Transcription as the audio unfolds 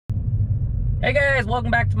Hey guys,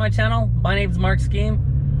 welcome back to my channel. My name is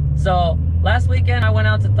Skeem. So last weekend I went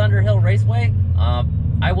out to Thunderhill Raceway.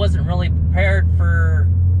 I wasn't really prepared for,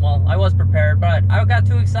 well, I was prepared, but I got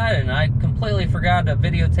too excited and I completely forgot to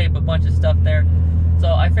videotape a bunch of stuff there.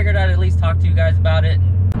 So I figured I'd at least talk to you guys about it.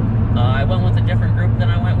 I went with a different group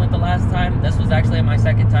than I went with the last time. This was actually my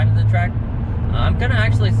second time to the track. I'm gonna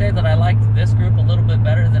actually say that I liked this group a little bit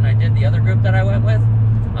better than I did the other group that I went with.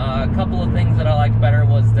 A couple of things that I liked better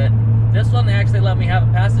was that this one, they actually let me have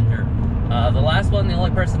a passenger. The last one, the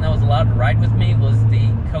only person that was allowed to ride with me was the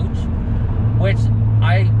coach, which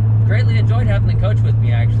I greatly enjoyed having the coach with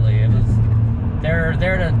me, actually. They're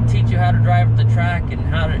there to teach you how to drive the track and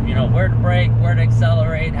how to, you know, where to brake, where to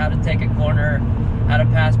accelerate, how to take a corner, how to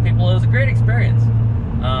pass people. It was a great experience.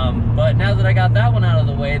 But now that I got that one out of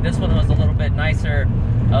the way, this one was a little bit nicer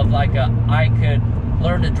of like I could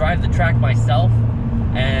learn to drive the track myself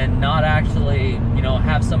and not actually, you know,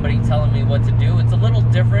 have somebody telling me what to do. It's a little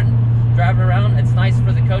different driving around. It's nice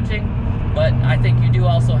for the coaching, but I think you do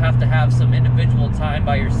also have to have some individual time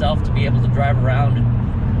by yourself to be able to drive around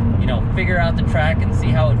and, you know, figure out the track and see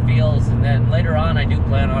how it feels. And then later on, I do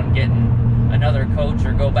plan on getting another coach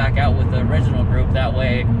or go back out with the original group. That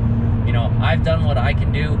way, you know, I've done what I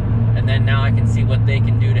can do, and then now I can see what they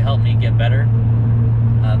can do to help me get better.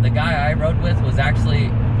 The guy I rode with was actually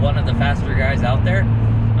one of the faster guys out there.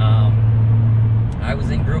 I was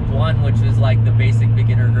in group 1, which was like the basic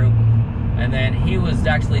beginner group, and then he was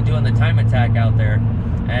actually doing the time attack out there,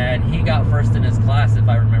 and he got first in his class, if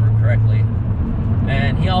I remember correctly.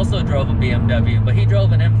 And he also drove a BMW, but he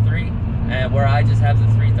drove an M3, where I just have the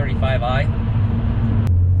 335i.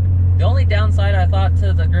 The only downside I thought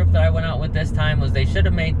to the group that I went out with this time was they should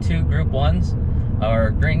have made 2 group 1s,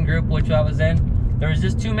 or green group, which I was in. There was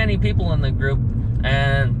just too many people in the group,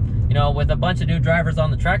 and you know, with a bunch of new drivers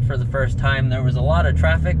on the track for the first time, there was a lot of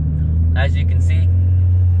traffic, as you can see.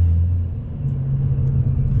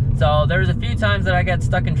 So there's a few times that I got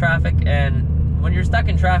stuck in traffic, and when you're stuck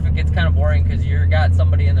in traffic, it's kind of boring because you've got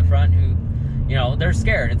somebody in the front who, you know, they're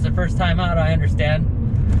scared. It's their first time out, I understand,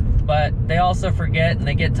 but they also forget and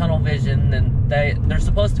they get tunnel vision, and they're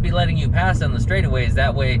supposed to be letting you pass on the straightaways.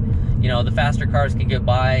 That way, you know, the faster cars can get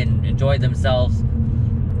by and enjoy themselves.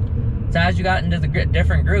 So as you got into the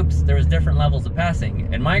different groups, there was different levels of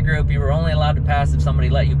passing. In my group, you were only allowed to pass if somebody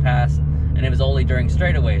let you pass, and it was only during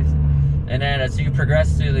straightaways. And then as you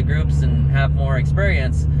progress through the groups and have more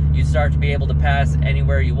experience, you start to be able to pass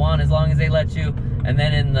anywhere you want as long as they let you. And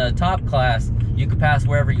then in the top class, you could pass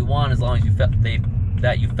wherever you want as long as you felt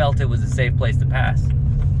that you felt it was a safe place to pass.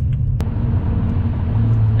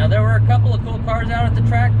 Now there were a couple of cool cars out at the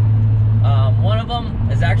track. One of them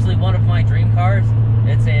is actually one of my dream cars.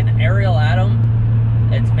 It's an Aerial Atom.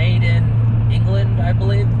 It's made in England, I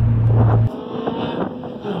believe.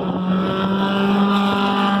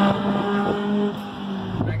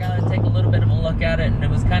 I got to take a little bit of a look at it, and it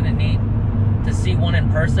was kind of neat to see one in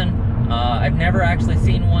person. I've never actually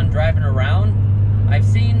seen one driving around. I've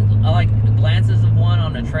seen like glances of one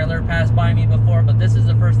on a trailer pass by me before, but this is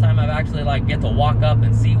the first time I've actually like get to walk up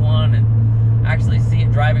and see one and actually see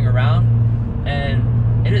it driving around.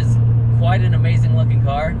 And it is quite an amazing looking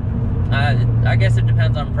car. I guess it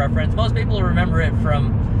depends on preference. Most people remember it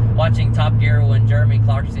from watching Top Gear when Jeremy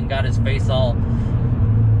Clarkson got his face all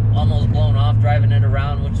almost blown off driving it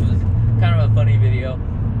around, which was kind of a funny video.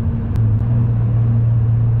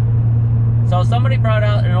 So somebody brought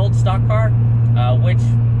out an old stock car, which,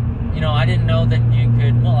 you know, I didn't know that you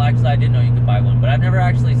could, well, actually I did know you could buy one, but I've never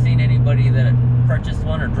actually seen anybody that purchased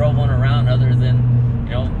one or drove one around other than,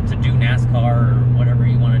 you know, to do NASCAR or whatever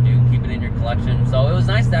you want to do, keep it in your collection. So it was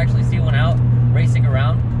nice to actually see one out racing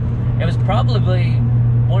around. It was probably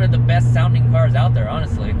one of the best sounding cars out there,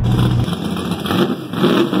 honestly.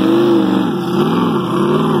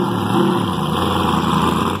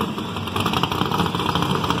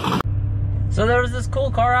 So there was this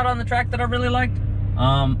cool car out on the track that I really liked.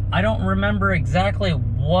 I don't remember exactly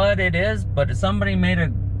what it is, but somebody made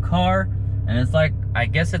a car, and it's like, I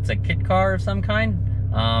guess it's a kit car of some kind.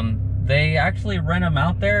 They actually rent them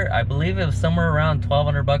out there. I believe it was somewhere around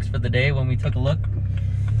 $1,200 for the day when we took a look.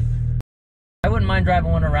 I wouldn't mind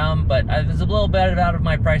driving one around, but it was a little bit out of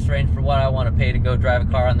my price range for what I want to pay to go drive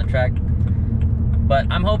a car on the track.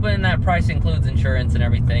 But I'm hoping that price includes insurance and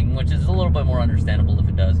everything, which is a little bit more understandable if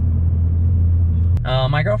it does.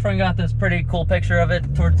 My girlfriend got this pretty cool picture of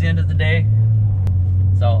it towards the end of the day.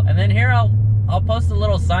 So, and then here I'll post a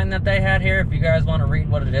little sign that they had here if you guys want to read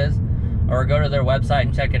what it is, or go to their website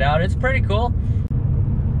and check it out. It's pretty cool.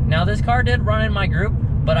 Now this car did run in my group,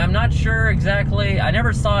 but I'm not sure exactly. I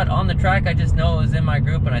never saw it on the track. I just know it was in my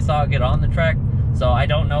group and I saw it get on the track. So I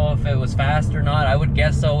don't know if it was fast or not. I would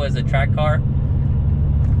guess so as a track car.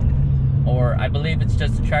 Or I believe it's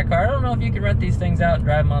just a track car. I don't know if you can rent these things out and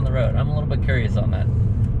drive them on the road. I'm a little bit curious on that.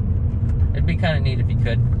 It'd be kind of neat if you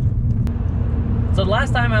could. So the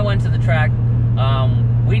last time I went to the track,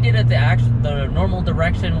 we did it the normal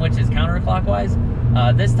direction, which is counterclockwise.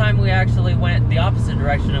 This time we actually went the opposite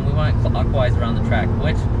direction and we went clockwise around the track,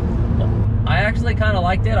 which I actually kind of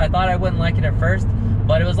liked it. I thought I wouldn't like it at first,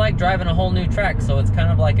 but it was like driving a whole new track, so it's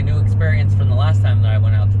kind of like a new experience from the last time that I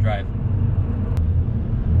went out to drive.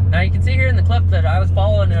 Now you can see here in the clip that I was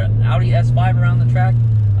following an Audi S5 around the track.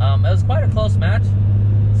 It was quite a close match,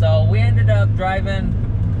 so we ended up driving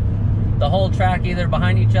the whole track either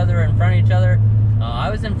behind each other or in front of each other. I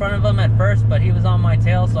was in front of him at first, but he was on my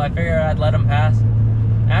tail, so I figured I'd let him pass.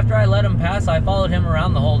 After I let him pass, I followed him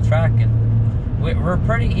around the whole track, and we're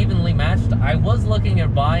pretty evenly matched. I was looking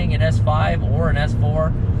at buying an S5 or an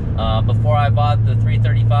S4 before I bought the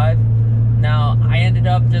 335. Now, I ended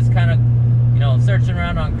up just kind of, searching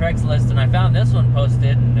around on Craigslist, and I found this one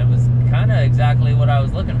posted, and it was kind of exactly what I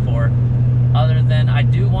was looking for. Other than I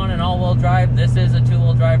do want an all-wheel drive. This is a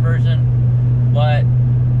two-wheel drive version, but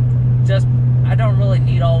I don't really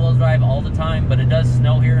need all-wheel drive all the time, but it does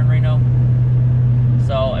snow here in Reno,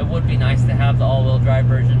 so it would be nice to have the all-wheel drive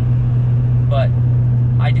version. But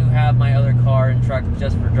I do have my other car and truck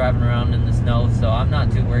just for driving around in the snow, so I'm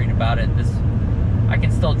not too worried about it. I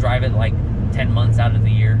can still drive it like 10 months out of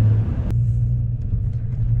the year.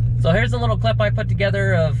 So here's a little clip I put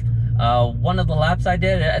together of one of the laps I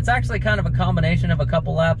did. It's actually kind of a combination of a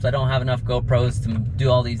couple laps. I don't have enough GoPros to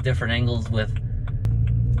do all these different angles with.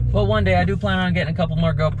 But one day I do plan on getting a couple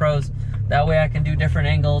more GoPros. That way I can do different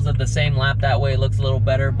angles of the same lap. That way it looks a little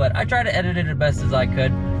better. But I try to edit it as best as I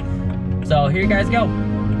could. So here you guys go.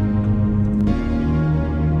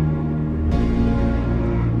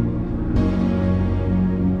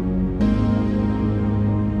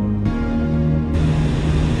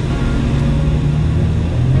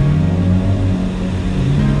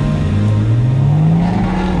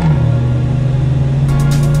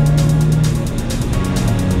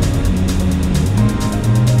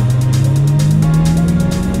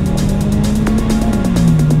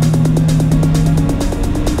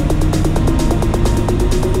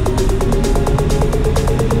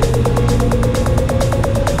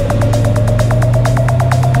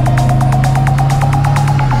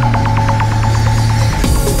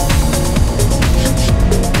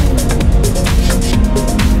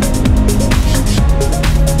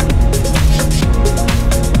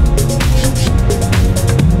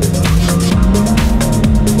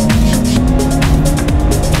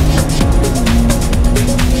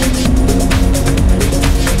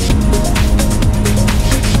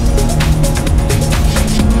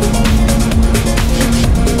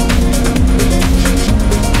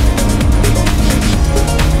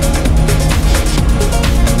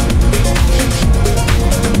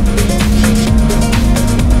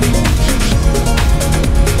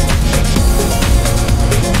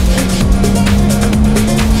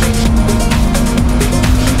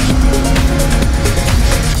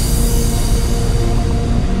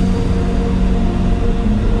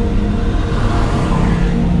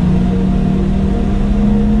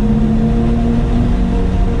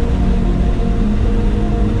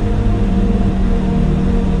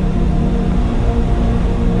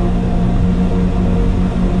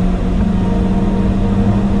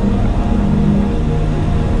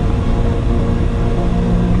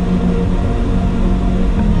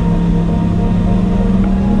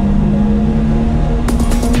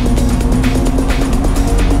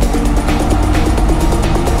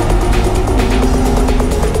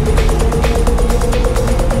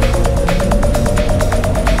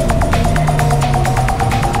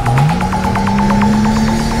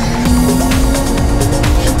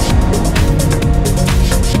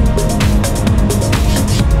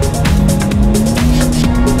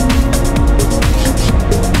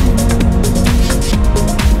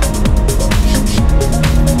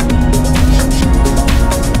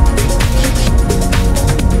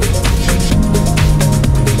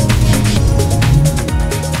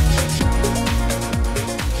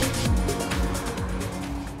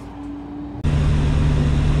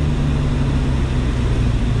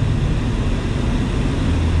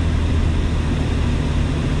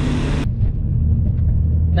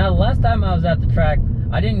 last time I was at the track,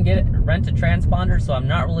 I didn't rent a transponder, so I'm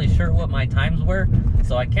not really sure what my times were.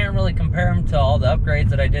 So I can't really compare them to all the upgrades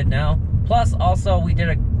that I did now. Plus, also, we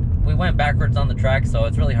went backwards on the track, so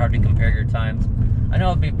it's really hard to compare your times. I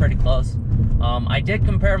know it'd be pretty close. I did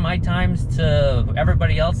compare my times to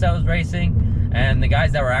everybody else that was racing, and the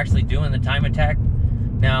guys that were actually doing the time attack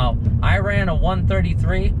ran a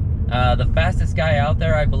 133. The fastest guy out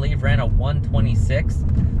there, I believe, ran a 126.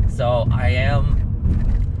 So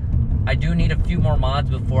I do need a few more mods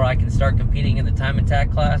before I can start competing in the time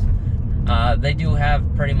attack class. They do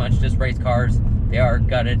have pretty much just race cars. They are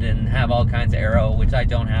gutted and have all kinds of aero, which I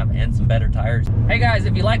don't have, and some better tires. Hey guys,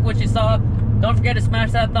 if you like what you saw, don't forget to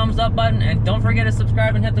smash that thumbs up button, and don't forget to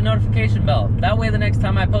subscribe and hit the notification bell. That way the next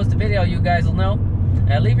time I post a video, you guys will know.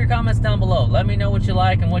 Leave your comments down below. Let me know what you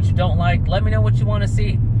like and what you don't like. Let me know what you want to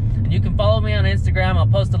see. And you can follow me on Instagram. I'll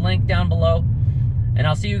post a link down below. And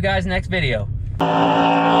I'll see you guys next video.